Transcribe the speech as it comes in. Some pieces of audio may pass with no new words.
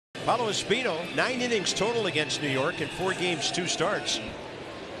Paolo Espino, 9 innings total against New York in 4 games, 2 starts.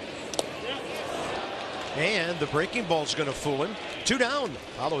 And the breaking ball's going to fool him. 2 down.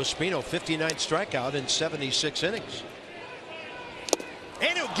 Paolo Espino, 59 strikeout in 76 innings.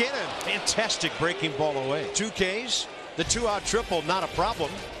 And he'll get him. Fantastic breaking ball away. 2 Ks. The 2-out triple, not a problem.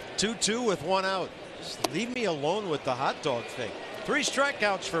 2-2 with 1 out. Just leave me alone with the hot dog thing. 3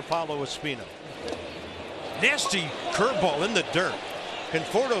 strikeouts for Paolo Espino. Nasty curveball in the dirt.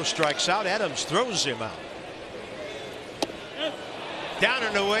 Conforto strikes out. Adams throws him out. Down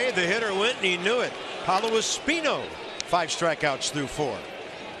and away. The hitter went and he knew it. Paolo Espino, 5 strikeouts through 4.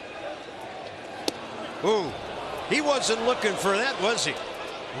 Ooh, he wasn't looking for that, was he?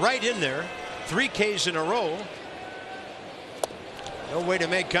 Right in there. 3 Ks in a row. No way to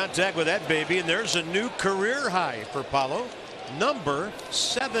make contact with that baby. And there's a new career high for Paolo. Number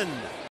 7.